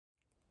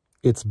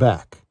It's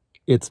back.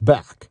 It's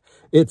back.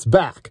 It's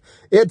back.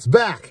 It's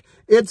back.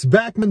 It's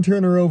Backman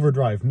Turner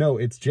Overdrive. No,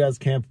 it's Jazz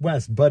Camp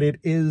West, but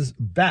it is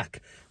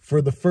back for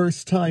the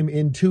first time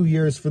in 2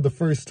 years, for the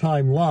first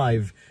time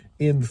live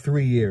in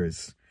 3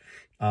 years.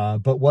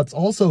 But what's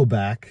also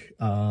back,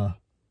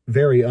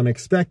 very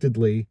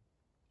unexpectedly,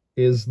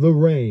 is the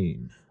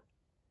rain.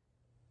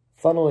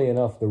 Funnily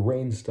enough, the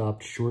rain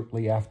stopped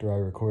shortly after I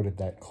recorded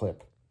that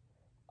clip.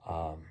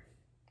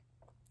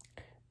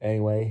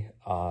 Anyway,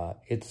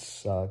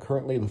 it's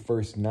currently the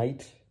first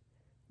night.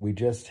 We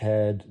just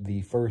had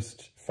the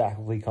first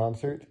faculty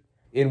concert,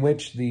 in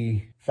which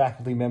the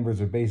faculty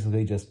members are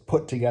basically just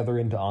put together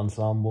into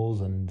ensembles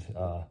and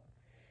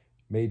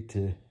made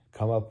to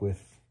come up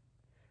with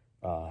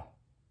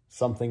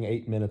something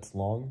 8 minutes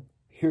long.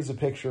 Here's a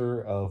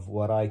picture of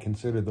what I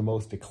consider the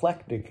most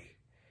eclectic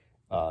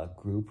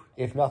group,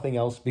 if nothing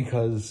else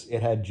because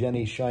it had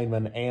Jenny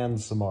Scheinman and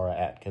Samara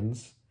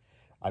Atkins.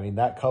 I mean,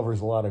 that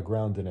covers a lot of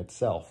ground in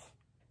itself.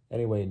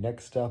 Anyway,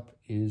 next up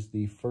is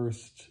the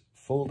first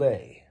full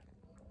day.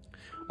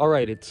 All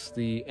right, it's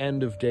the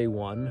end of day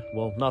one.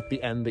 Well, not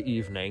the end, the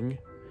evening.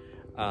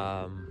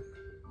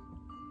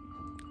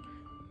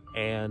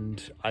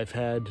 And I've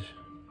had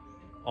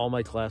all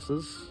my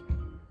classes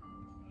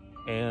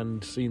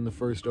and seen the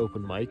first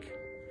open mic.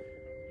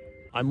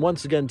 I'm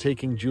once again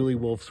taking Julie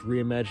Wolfe's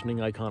Reimagining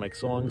Iconic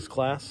Songs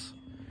class.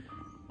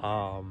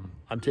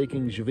 I'm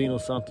taking Jovino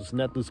Santos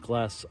Neto's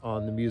class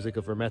on the music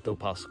of Hermeto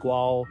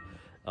Pascoal,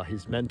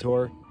 his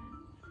mentor.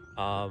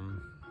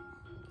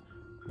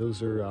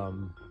 Those are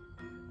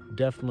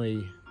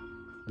definitely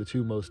the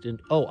two most...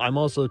 Oh, I'm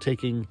also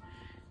taking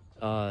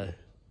Mark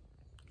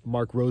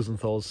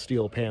Rosenthal's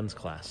Steel Pans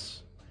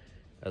class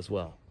as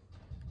well.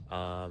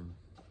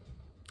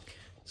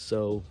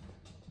 So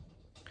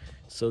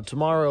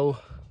tomorrow,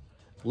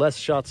 less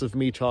shots of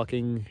me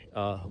talking,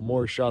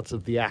 more shots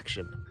of the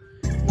action.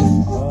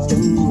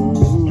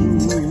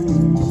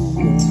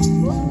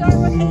 We'll start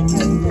with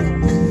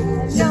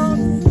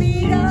don't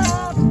speed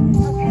up.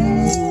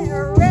 Okay,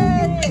 you're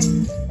ready.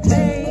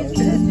 Hey,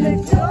 sister,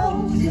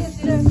 go,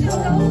 sister,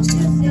 go,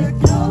 sister,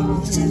 go,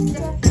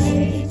 sister.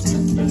 Hey,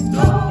 sister,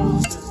 go,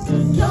 sister,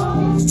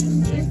 go,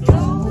 sister,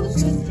 go,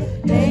 sister.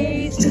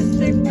 Hey,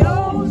 sister,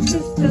 go,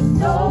 sister,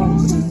 go,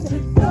 sister,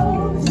 go,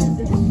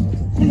 sister.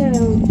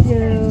 Hello,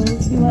 Joe.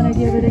 You want to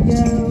give it a go?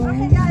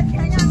 Okay, guys,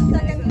 hang on a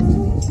second.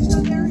 So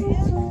there is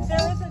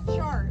a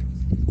chart,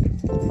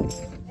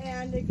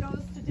 and it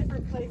goes to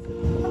different places.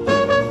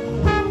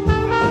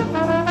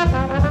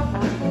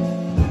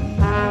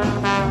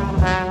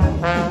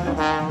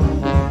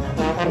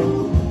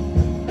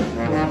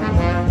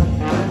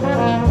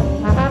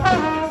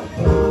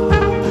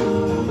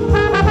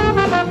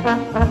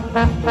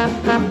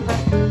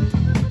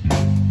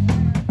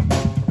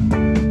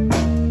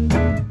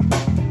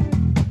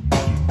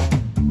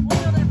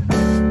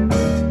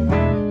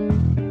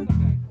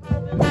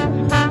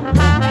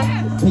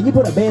 Can you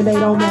put a Band-Aid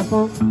on that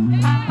phone?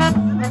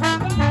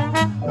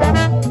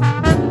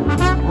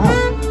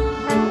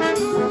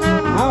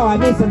 Oh, I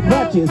need some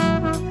crutches.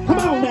 Come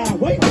on now,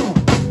 wait on.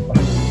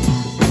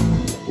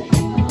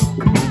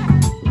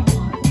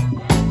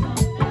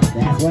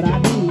 That's what I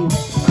need.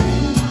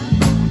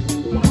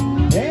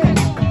 Yeah.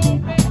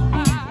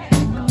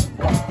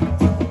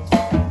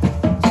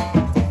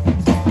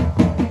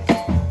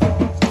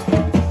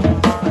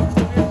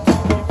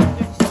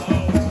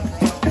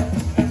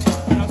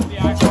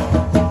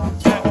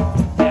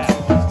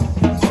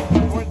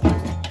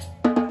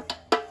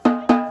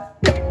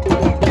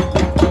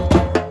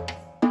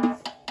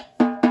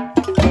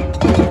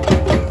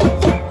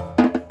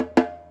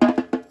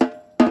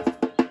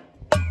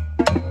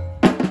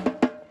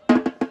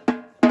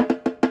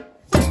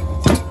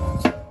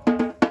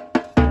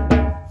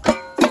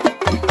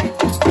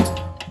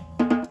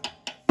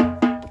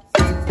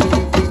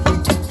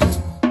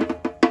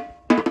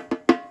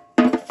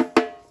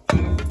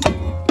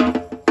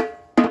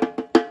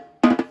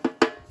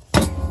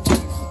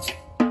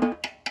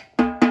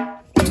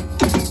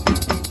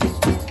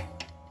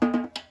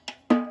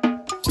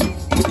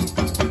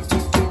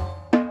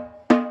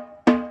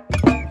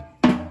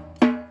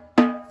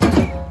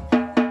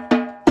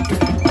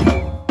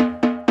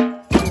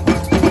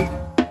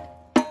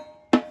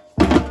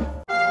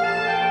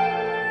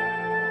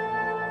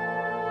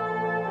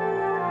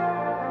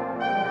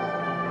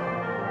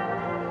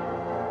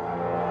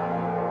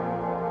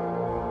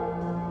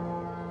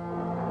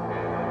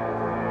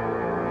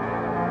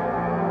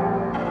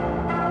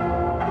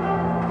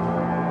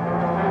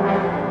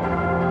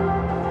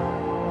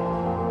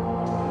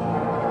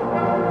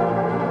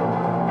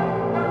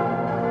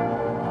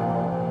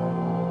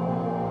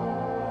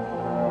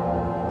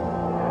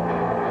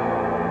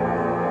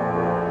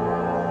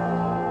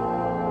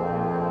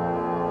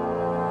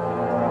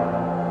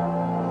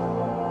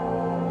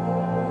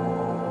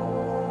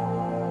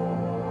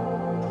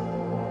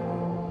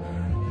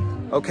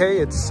 Okay,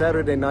 it's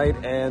Saturday night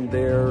and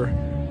they're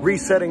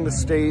resetting the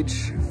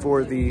stage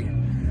for the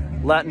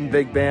Latin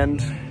big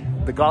band.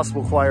 The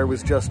gospel choir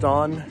was just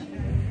on.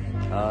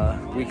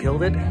 We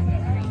killed it.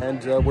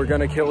 And we're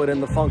gonna kill it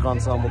in the funk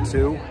ensemble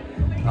too.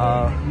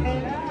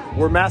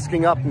 We're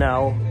masking up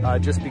now,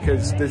 just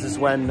because this is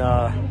when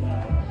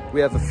we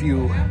have a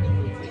few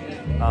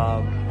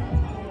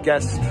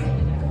guest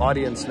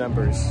audience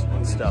members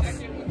and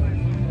stuff.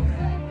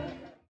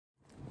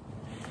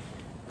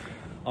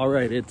 All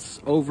right, it's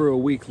over a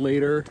week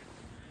later.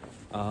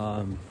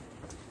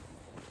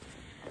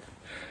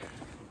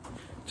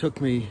 Took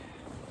me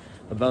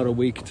about a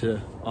week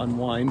to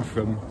unwind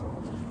from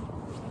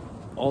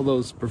all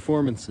those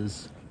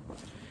performances.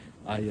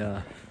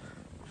 I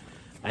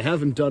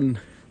haven't done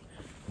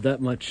that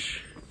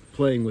much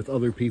playing with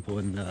other people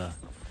in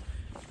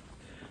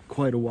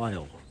quite a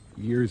while,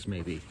 years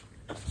maybe.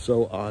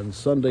 So on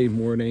Sunday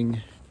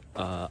morning,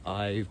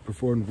 I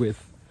performed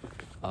with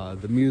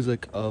the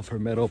music of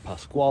Hermeto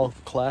Pascoal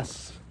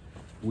class.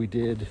 We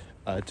did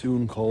a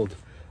tune called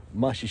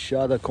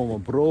Machishada com a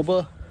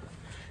broba,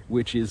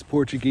 which is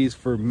Portuguese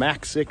for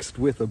maxixed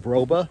with a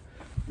broba.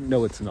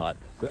 No, it's not.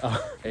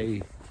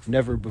 A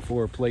never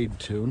before played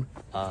tune.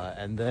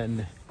 And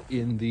then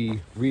in the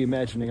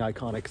Reimagining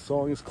Iconic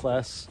Songs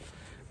class,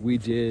 we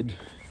did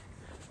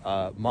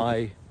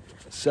my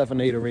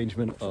 7/8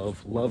 arrangement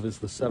of Love is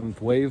the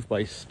Seventh Wave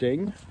by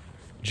Sting.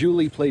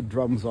 Julie played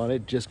drums on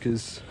it just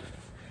because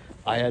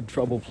I had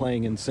trouble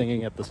playing and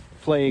singing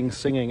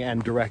singing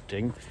and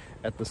directing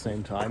at the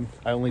same time.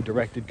 I only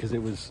directed because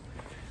it was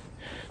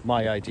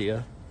my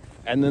idea.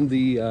 And then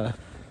the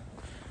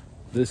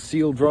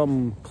steel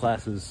drum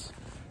classes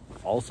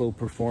also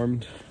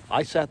performed.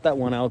 I sat that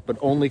one out, but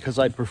only because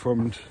I'd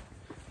performed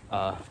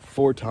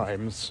 4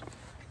 times.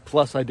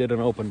 Plus I did an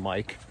open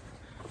mic.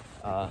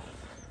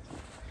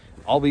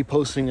 I'll be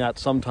posting that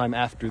sometime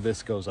after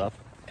this goes up.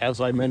 As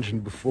I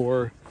mentioned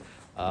before,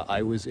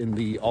 I was in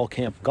the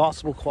all-camp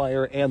gospel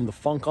choir and the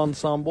funk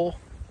ensemble.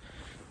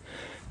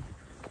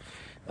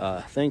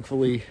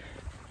 Thankfully,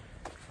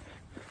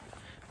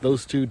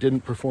 those two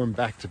didn't perform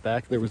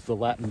back-to-back. There was the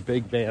Latin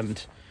big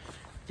band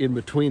in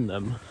between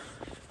them.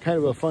 Kind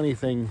of a funny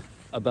thing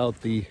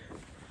about the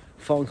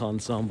funk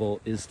ensemble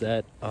is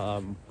that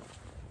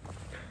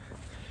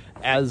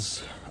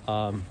as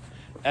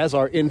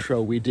our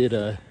intro, we did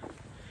a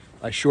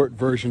short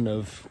version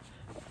of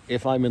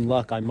If I'm in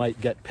Luck, I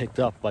Might Get Picked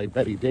Up by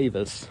Betty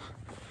Davis.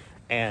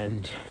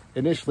 And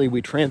initially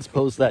we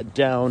transposed that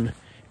down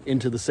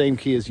into the same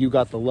key as You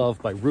Got the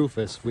Love by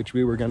Rufus, which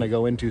we were going to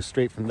go into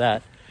straight from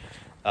that.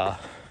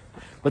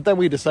 But then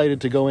we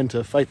decided to go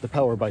into Fight the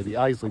Power by the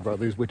Isley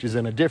Brothers, which is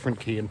in a different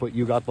key, and put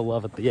You Got the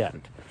Love at the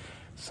end.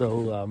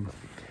 So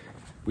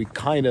we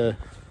kind of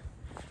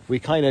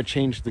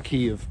changed the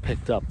key of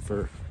Picked Up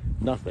for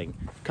nothing.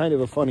 Kind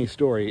of a funny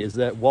story is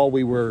that while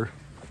we were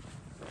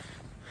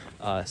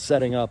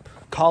setting up,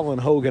 Colin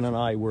Hogan and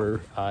I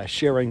were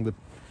sharing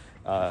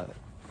the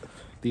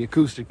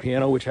acoustic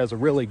piano, which has a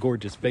really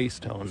gorgeous bass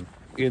tone,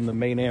 in the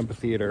main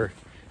amphitheater.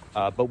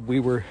 But we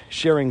were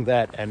sharing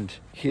that and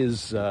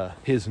his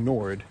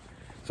Nord.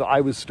 So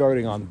I was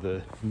starting on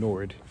the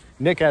Nord.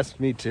 Nick asked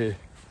me to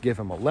give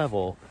him a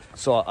level,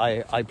 so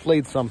I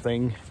played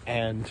something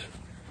and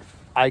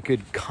I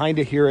could kind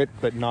of hear it,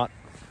 but not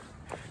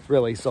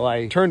really. So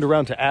I turned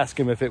around to ask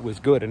him if it was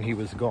good, and he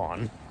was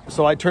gone.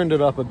 So I turned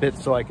it up a bit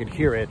so I could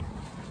hear it.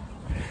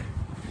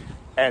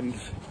 And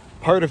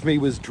part of me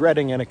was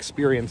dreading an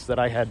experience that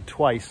I had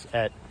twice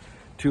at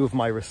 2 of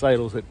my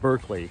recitals at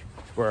Berkeley,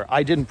 where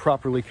I didn't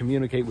properly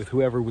communicate with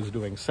whoever was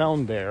doing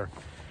sound there.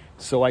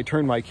 So I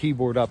turned my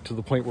keyboard up to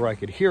the point where I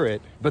could hear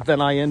it, but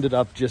then I ended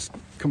up just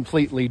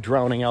completely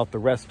drowning out the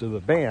rest of the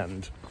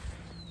band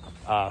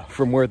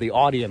from where the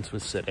audience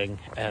was sitting.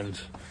 And,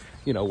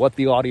 you know, what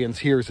the audience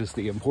hears is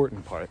the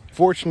important part.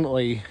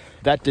 Fortunately,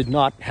 that did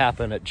not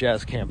happen at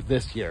Jazz Camp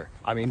this year.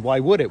 I mean, why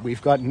would it?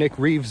 We've got Nick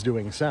Reeves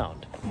doing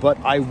sound. But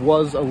I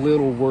was a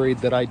little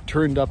worried that I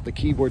turned up the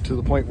keyboard to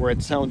the point where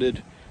it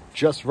sounded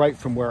just right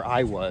from where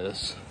I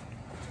was,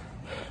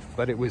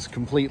 but it was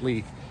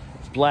completely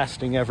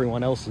blasting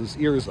everyone else's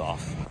ears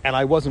off. And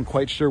I wasn't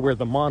quite sure where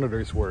the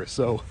monitors were,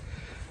 so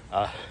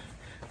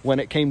when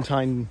it came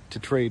time to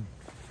trade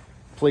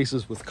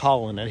places with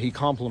Colin and he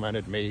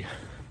complimented me,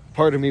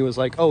 part of me was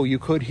like, oh, you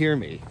could hear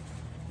me.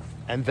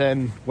 And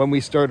then when we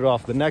started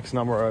off the next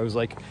number, I was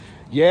like,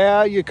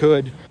 yeah, you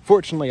could.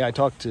 Fortunately, I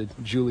talked to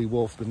Julie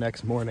Wolfe the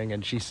next morning,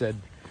 and she said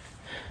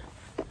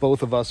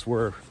both of us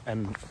were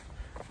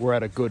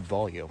at a good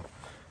volume.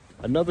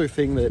 Another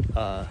thing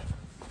that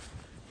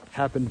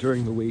happened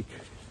during the week,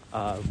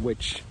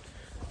 which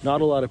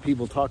not a lot of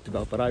people talked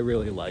about, but I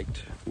really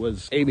liked,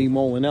 was Amy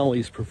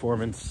Molinelli's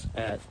performance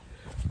at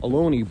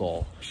Ohlone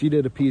Ball. She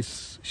did a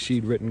piece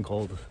she'd written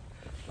called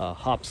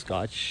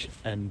Hopscotch,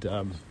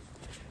 and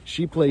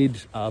she played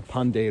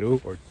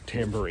pandeiro, or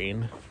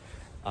tambourine,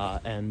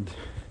 and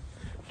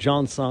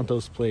John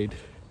Santos played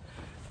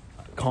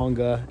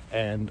conga,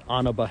 and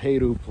Ana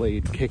Barreiro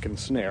played kick and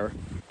snare.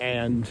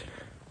 And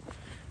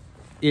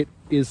it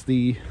is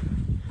the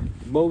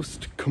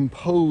most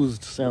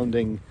composed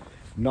sounding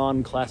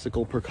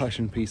non-classical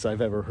percussion piece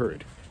I've ever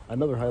heard.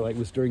 Another highlight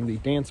was during the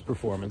dance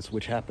performance,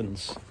 which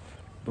happens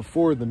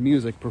before the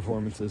music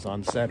performances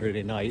on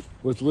Saturday night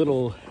was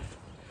little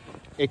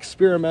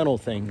experimental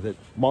thing that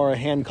Mara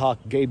Hancock,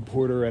 Gabe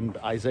Porter, and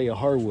Isaiah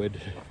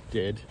Harwood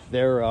did.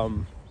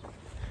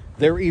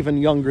 They're even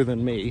younger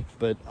than me,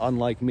 but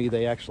unlike me,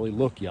 they actually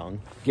look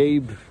young.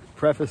 Gabe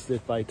prefaced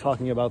it by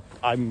talking about,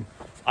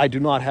 I do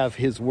not have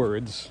his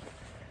words,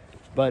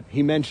 but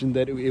he mentioned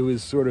that it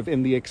was sort of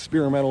in the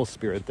experimental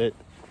spirit that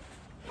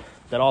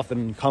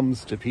often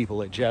comes to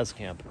people at jazz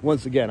camp.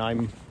 Once again,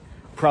 I'm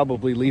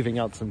probably leaving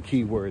out some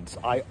key words.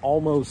 I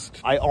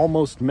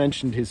almost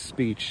mentioned his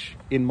speech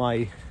in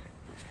my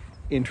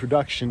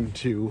introduction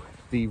to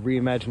the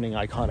Reimagining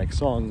Iconic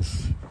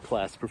Songs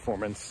class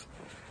performance,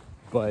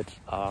 but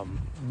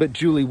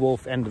Julie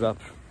Wolfe ended up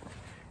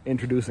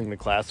introducing the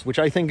class, which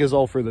I think is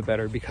all for the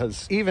better,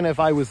 because even if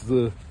I was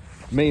the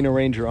main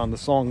arranger on the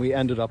song we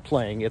ended up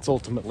playing, it's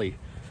ultimately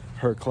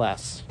her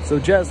class. So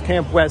Jazz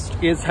Camp West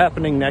is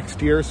happening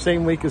next year,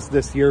 same week as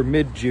this year,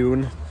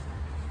 mid-June.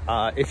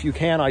 If you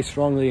can, I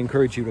strongly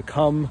encourage you to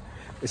come,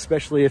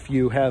 especially if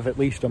you have at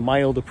least a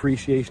mild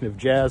appreciation of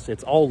jazz.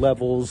 It's all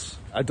levels,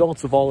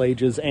 adults of all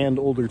ages and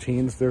older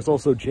teens. There's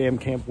also Jam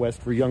Camp West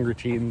for younger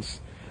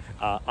teens.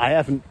 I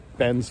haven't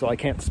been, so I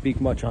can't speak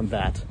much on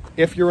that.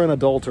 If you're an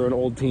adult or an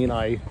old teen,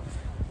 I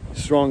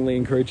strongly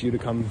encourage you to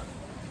come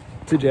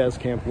to Jazz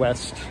Camp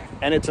West.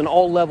 And it's an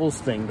all levels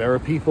thing. There are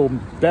people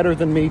better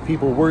than me,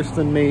 people worse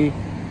than me,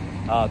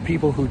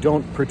 people who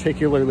don't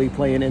particularly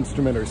play an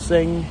instrument or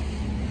sing.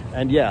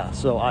 And yeah,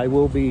 so I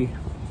will be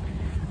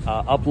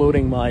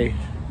uploading my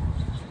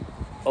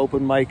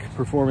open mic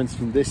performance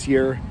from this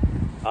year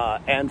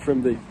and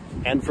from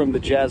the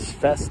Jazz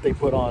Fest they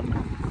put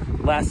on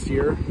last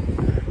year.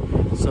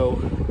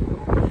 So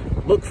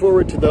look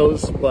forward to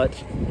those,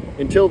 but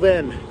until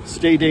then,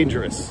 stay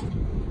dangerous.